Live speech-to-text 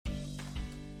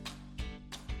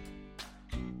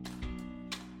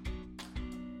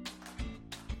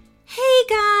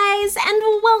guys, and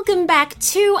welcome back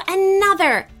to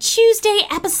another Tuesday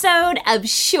episode of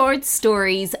Short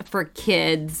Stories for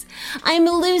Kids. I'm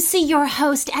Lucy, your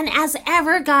host, and as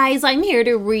ever, guys, I'm here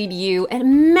to read you a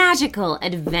magical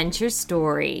adventure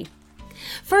story.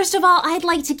 First of all, I'd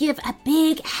like to give a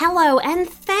big hello and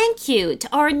thank you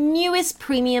to our newest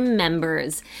premium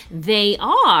members. They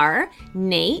are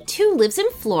Nate, who lives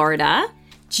in Florida,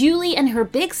 Julie and her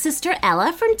big sister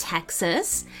Ella from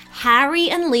Texas, Harry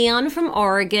and Leon from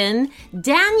Oregon,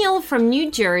 Daniel from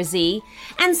New Jersey,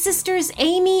 and sisters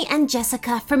Amy and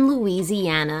Jessica from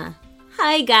Louisiana.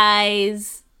 Hi,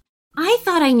 guys. I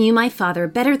thought I knew my father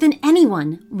better than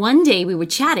anyone. One day we were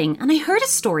chatting and I heard a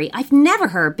story I've never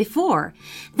heard before.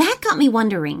 That got me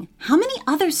wondering, how many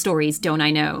other stories don't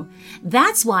I know?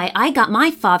 That's why I got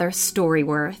my father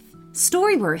Storyworth.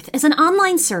 Storyworth is an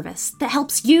online service that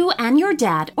helps you and your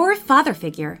dad or a father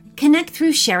figure connect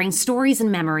through sharing stories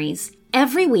and memories.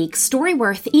 Every week,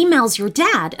 Storyworth emails your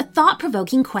dad a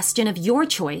thought-provoking question of your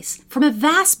choice from a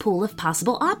vast pool of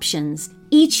possible options.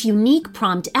 Each unique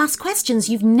prompt asks questions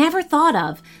you've never thought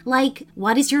of, like,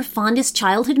 what is your fondest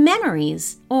childhood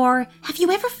memories? Or, have you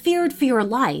ever feared for your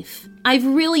life? I've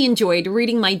really enjoyed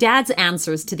reading my dad's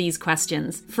answers to these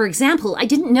questions. For example, I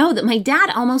didn't know that my dad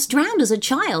almost drowned as a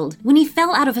child when he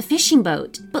fell out of a fishing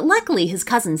boat, but luckily his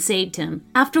cousin saved him.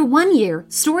 After 1 year,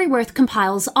 Storyworth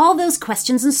compiles all those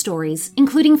questions and stories,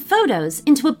 including photos,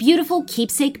 into a beautiful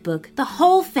keepsake book the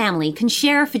whole family can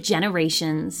share for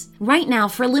generations. Right now,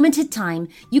 for a limited time,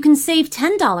 you can save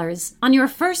 $10 on your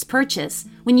first purchase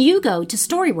when you go to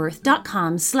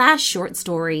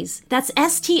storyworth.com/shortstories. That's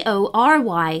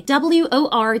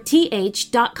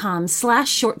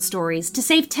STORYWORTH.com/shortstories to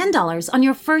save $10 on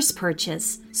your first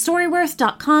purchase.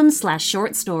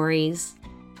 Storyworth.com/shortstories.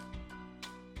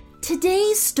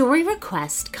 Today's story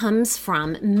request comes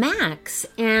from Max,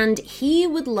 and he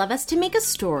would love us to make a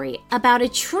story about a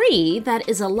tree that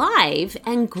is alive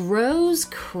and grows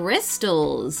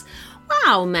crystals.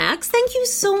 Wow, Max, thank you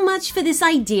so much for this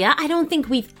idea. I don't think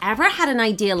we've ever had an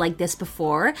idea like this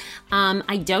before.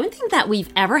 I don't think that we've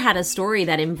ever had a story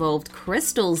that involved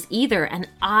crystals either, and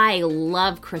I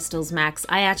love crystals, Max.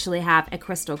 I actually have a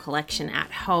crystal collection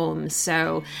at home,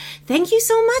 so thank you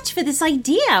so much for this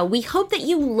idea. We hope that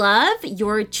you love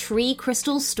your tree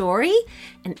crystal story,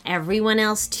 and everyone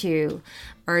else too.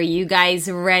 Are you guys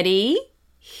ready?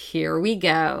 Here we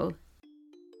go.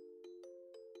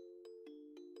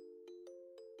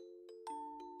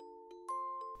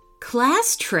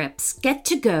 Class trips get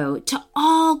to go to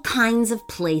all kinds of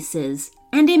places,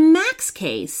 and in Max's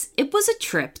case, it was a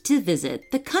trip to visit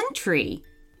the country.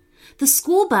 The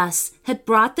school bus had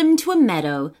brought them to a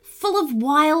meadow full of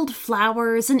wild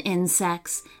flowers and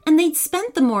insects, and they'd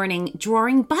spent the morning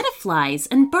drawing butterflies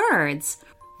and birds,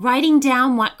 writing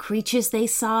down what creatures they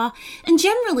saw, and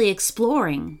generally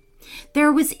exploring.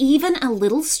 There was even a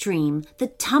little stream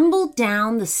that tumbled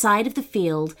down the side of the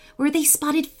field where they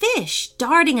spotted fish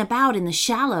darting about in the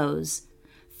shallows.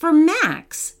 For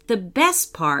Max, the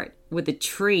best part were the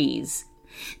trees.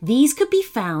 These could be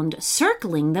found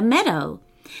circling the meadow,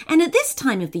 and at this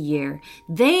time of the year,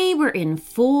 they were in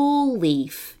full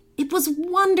leaf. It was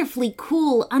wonderfully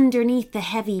cool underneath the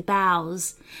heavy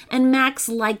boughs, and Max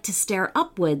liked to stare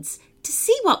upwards to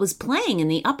see what was playing in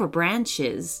the upper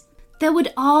branches. There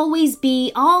would always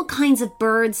be all kinds of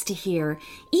birds to hear,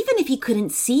 even if he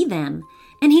couldn't see them,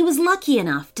 and he was lucky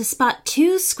enough to spot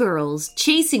 2 squirrels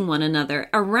chasing one another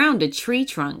around a tree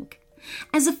trunk.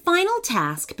 As a final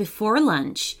task before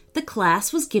lunch, the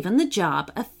class was given the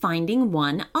job of finding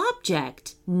one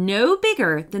object, no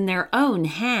bigger than their own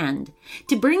hand,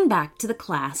 to bring back to the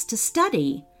class to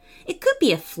study. It could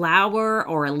be a flower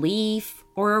or a leaf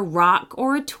or a rock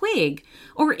or a twig,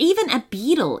 or even a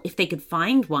beetle if they could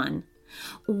find one.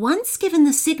 Once given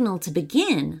the signal to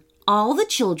begin, all the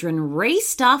children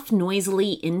raced off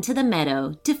noisily into the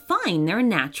meadow to find their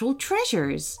natural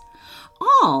treasures.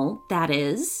 All, that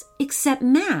is, except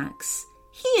Max.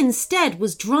 He instead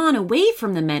was drawn away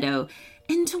from the meadow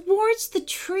and towards the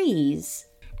trees.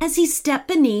 As he stepped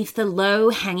beneath the low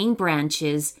hanging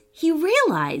branches, he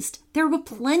realized there were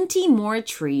plenty more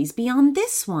trees beyond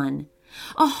this one.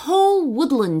 A whole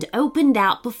woodland opened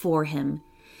out before him.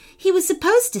 He was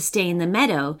supposed to stay in the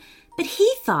meadow, but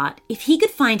he thought if he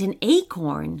could find an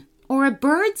acorn, or a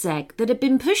bird's egg that had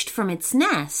been pushed from its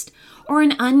nest, or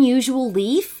an unusual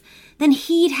leaf, then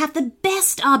he'd have the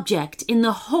best object in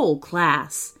the whole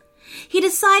class. He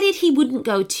decided he wouldn't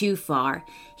go too far.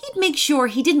 He'd make sure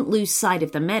he didn't lose sight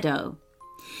of the meadow.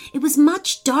 It was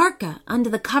much darker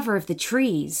under the cover of the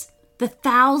trees. The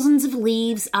thousands of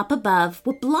leaves up above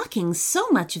were blocking so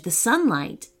much of the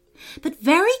sunlight. But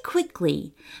very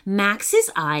quickly, Max's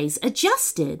eyes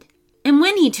adjusted. And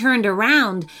when he turned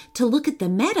around to look at the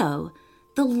meadow,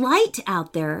 the light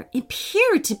out there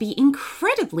appeared to be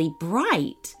incredibly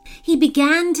bright. He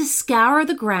began to scour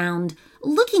the ground,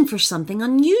 looking for something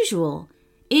unusual.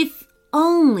 If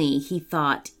only, he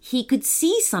thought, he could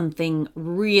see something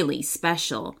really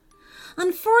special.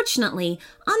 Unfortunately,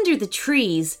 under the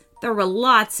trees, there were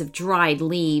lots of dried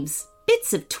leaves,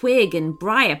 bits of twig and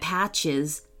briar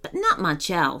patches, but not much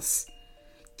else.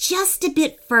 Just a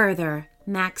bit further,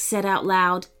 Max said out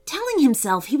loud, telling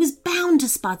himself he was bound to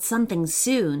spot something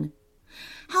soon.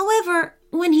 However,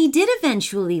 when he did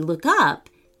eventually look up,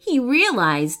 he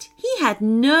realized he had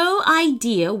no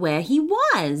idea where he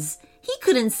was. He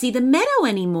couldn't see the meadow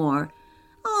anymore.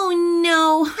 Oh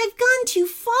no, I've gone too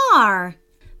far.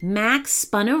 Max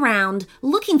spun around,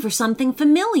 looking for something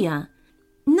familiar.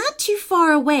 Not too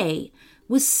far away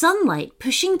was sunlight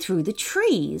pushing through the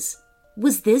trees.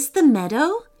 Was this the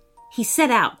meadow? He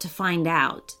set out to find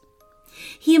out.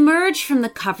 He emerged from the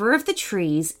cover of the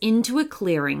trees into a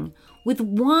clearing with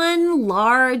one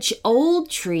large old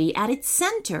tree at its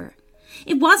center.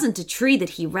 It wasn't a tree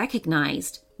that he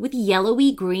recognized, with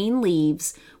yellowy green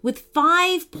leaves, with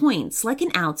 5 points like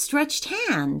an outstretched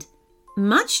hand.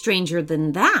 Much stranger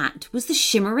than that was the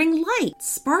shimmering light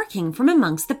sparking from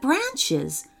amongst the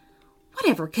branches.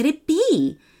 Whatever could it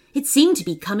be? It seemed to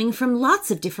be coming from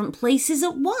lots of different places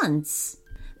at once.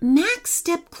 Max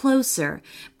stepped closer,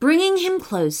 bringing him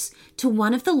close to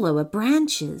one of the lower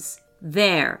branches.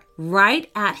 There, right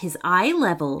at his eye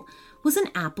level, was an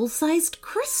apple-sized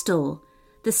crystal.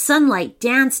 The sunlight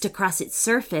danced across its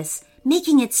surface,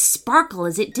 making it sparkle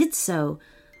as it did so.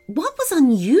 What was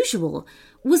unusual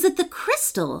was that the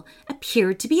crystal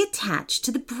appeared to be attached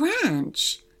to the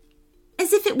branch,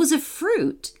 as if it was a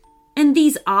fruit. And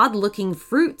these odd-looking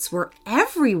fruits were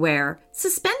everywhere,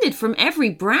 suspended from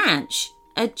every branch.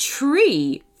 A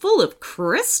tree full of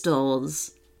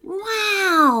crystals.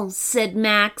 Wow, said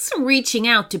Max, reaching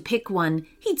out to pick one.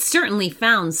 He'd certainly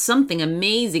found something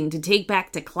amazing to take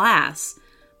back to class.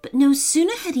 But no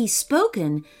sooner had he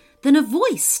spoken than a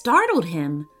voice startled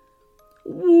him.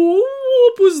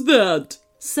 What was that?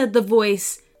 Said the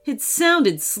voice. It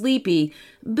sounded sleepy,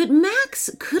 but Max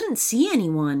couldn't see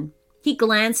anyone. He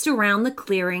glanced around the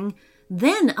clearing,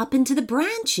 then up into the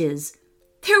branches.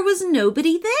 There was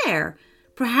nobody there.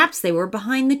 Perhaps they were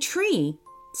behind the tree.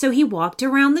 So he walked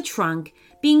around the trunk,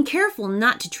 being careful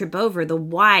not to trip over the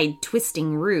wide,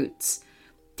 twisting roots.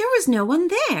 There was no one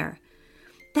there.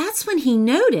 That's when he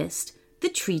noticed the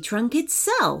tree trunk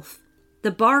itself.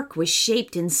 The bark was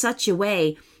shaped in such a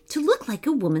way to look like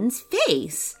a woman's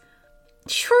face.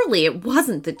 Surely it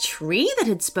wasn't the tree that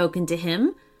had spoken to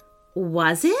him.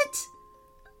 Was it?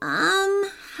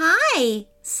 Hi,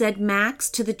 said Max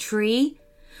to the tree.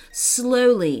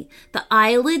 Slowly, the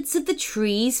eyelids of the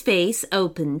tree's face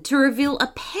opened to reveal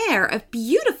a pair of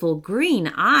beautiful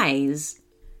green eyes.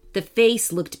 The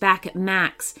face looked back at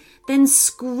Max, then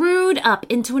screwed up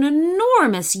into an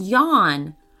enormous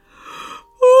yawn.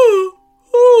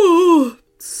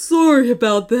 Sorry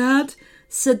about that,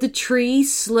 said the tree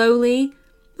slowly.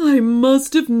 I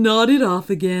must have nodded off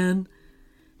again.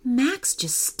 Max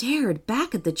just stared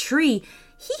back at the tree.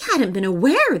 He hadn't been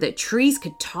aware that trees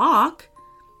could talk.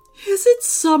 Is it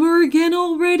summer again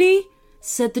already?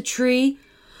 Said the tree.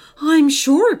 I'm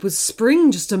sure it was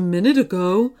spring just a minute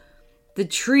ago. The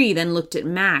tree then looked at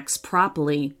Max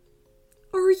properly.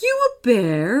 Are you a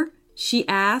bear? She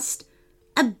asked.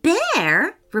 A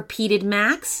bear? Repeated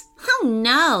Max. Oh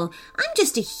no, I'm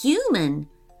just a human.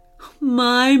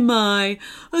 My,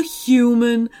 a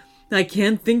human. I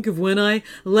can't think of when I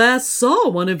last saw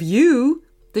one of you,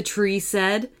 the tree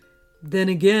said. Then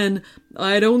again,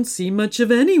 I don't see much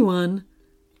of anyone.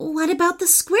 What about the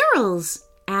squirrels?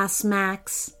 Asked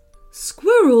Max.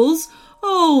 Squirrels?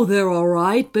 Oh, they're all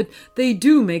right, but they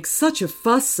do make such a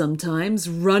fuss sometimes,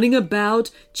 running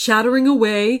about, chattering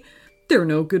away. They're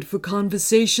no good for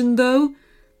conversation, though.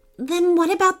 Then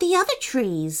what about the other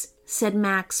trees? Said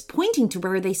Max, pointing to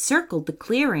where they circled the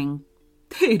clearing.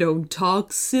 They don't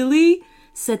talk, silly,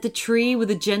 said the tree with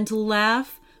a gentle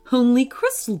laugh. Only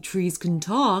crystal trees can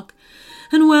talk.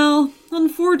 And well,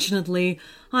 unfortunately,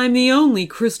 I'm the only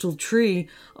crystal tree.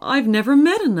 I've never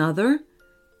met another.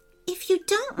 If you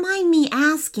don't mind me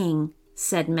asking,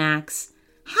 said Max,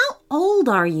 how old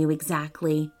are you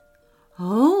exactly?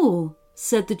 Oh,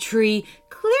 said the tree,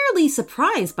 clearly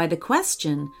surprised by the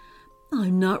question.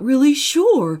 I'm not really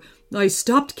sure. I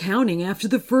stopped counting after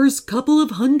the first couple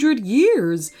of 100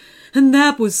 years, and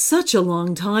that was such a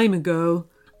long time ago.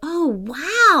 Oh,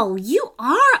 wow, you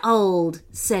are old,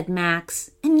 said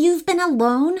Max. And you've been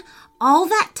alone All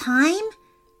that time?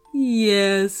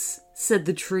 Yes, said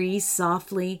the tree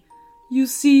softly. You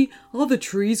see, all the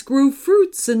trees grow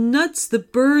fruits and nuts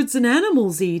that birds and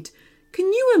animals eat. Can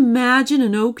you imagine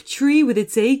an oak tree with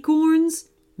its acorns?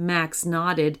 Max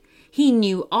nodded. He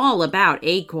knew all about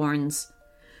acorns.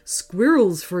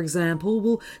 Squirrels, for example,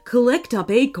 will collect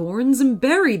up acorns and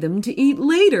bury them to eat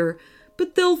later,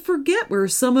 but they'll forget where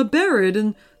some are buried,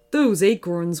 and those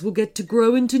acorns will get to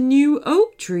grow into new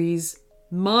oak trees.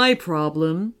 My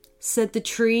problem, said the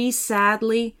tree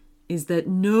sadly, is that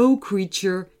no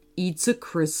creature eats a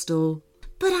crystal.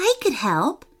 But I could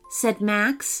help, said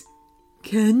Max.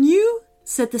 Can you?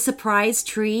 Said the surprised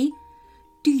tree.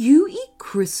 Do you eat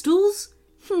crystals?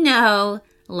 No,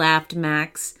 laughed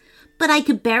Max. But I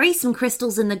could bury some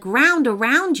crystals in the ground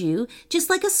around you, just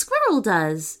like a squirrel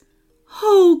does.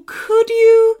 Oh, could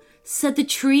you? Said the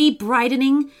tree,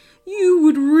 brightening. You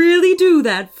would really do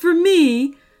that for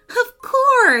me? Of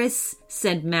course,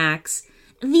 said Max.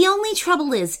 The only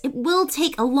trouble is it will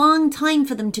take a long time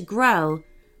for them to grow.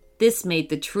 This made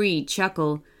the tree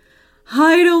chuckle.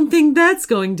 I don't think that's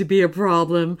going to be a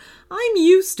problem. I'm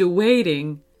used to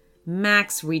waiting.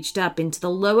 Max reached up into the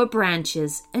lower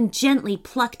branches and gently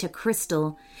plucked a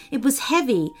crystal. It was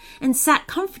heavy and sat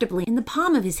comfortably in the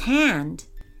palm of his hand.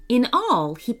 In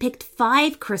all, he picked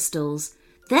 5 crystals,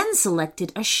 then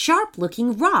selected a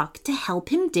sharp-looking rock to help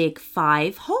him dig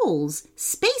 5 holes,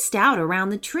 spaced out around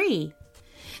the tree.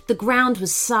 The ground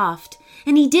was soft,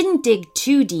 and he didn't dig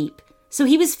too deep, so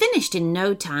he was finished in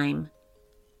no time.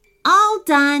 All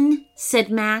done, said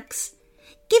Max.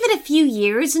 Give it a few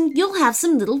years and you'll have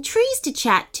some little trees to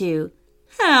chat to.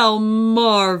 How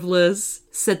marvelous,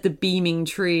 said the beaming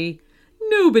tree.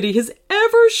 Nobody has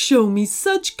ever shown me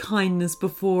such kindness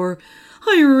before.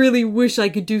 I really wish I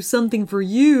could do something for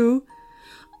you.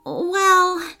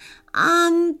 Well,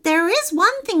 there is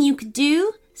one thing you could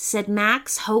do, said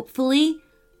Max hopefully.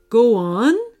 Go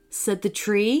on, said the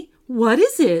tree. What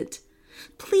is it?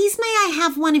 Please may I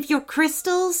have one of your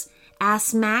crystals?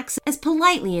 Asked Max as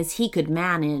politely as he could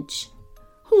manage.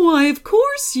 Why, of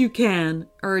course you can,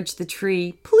 urged the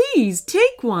tree. Please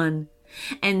take one.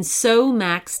 And so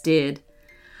Max did.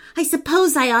 I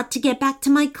suppose I ought to get back to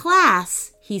my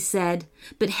class, he said,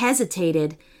 but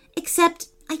hesitated. Except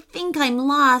I think I'm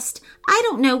lost. I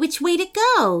don't know which way to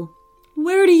go.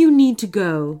 Where do you need to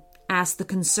go? Asked the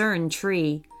concerned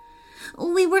tree.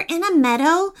 We were in a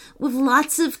meadow with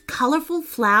lots of colorful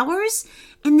flowers,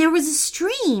 and there was a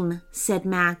stream, said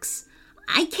Max.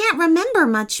 I can't remember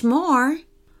much more.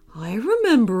 I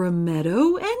remember a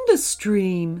meadow and a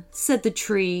stream, said the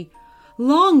tree.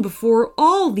 Long before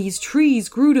all these trees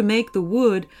grew to make the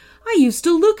wood, I used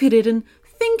to look at it and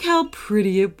think how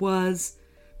pretty it was.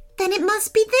 Then it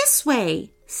must be this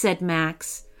way, said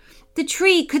Max. The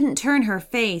tree couldn't turn her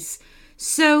face,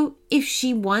 so if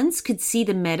she once could see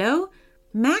the meadow,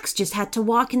 Max just had to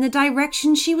walk in the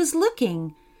direction she was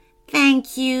looking.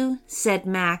 Thank you, said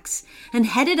Max, and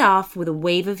headed off with a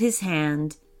wave of his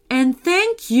hand. And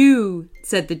thank you,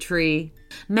 said the tree.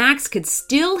 Max could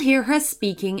still hear her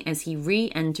speaking as he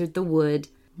re-entered the wood.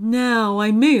 Now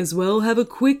I may as well have a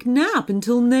quick nap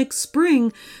until next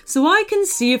spring, so I can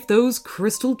see if those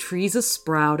crystal trees are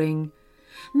sprouting.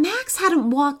 Max hadn't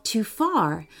walked too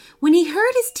far when he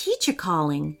heard his teacher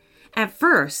calling. At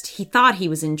first, he thought he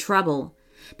was in trouble.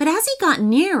 But as he got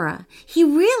nearer, he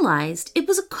realized it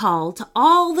was a call to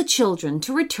all the children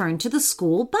to return to the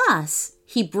school bus.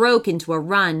 He broke into a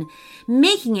run,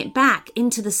 making it back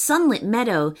into the sunlit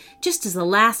meadow just as the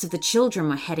last of the children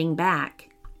were heading back.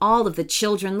 All of the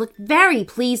children looked very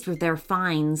pleased with their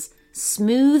finds.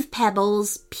 Smooth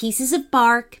pebbles, pieces of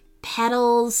bark,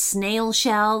 petals, snail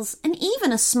shells, and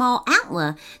even a small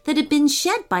antler that had been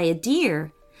shed by a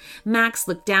deer. Max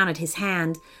looked down at his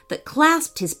hand that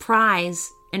clasped his prize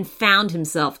and found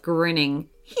himself grinning.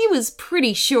 He was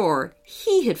pretty sure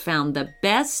he had found the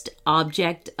best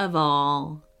object of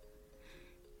all.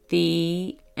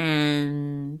 The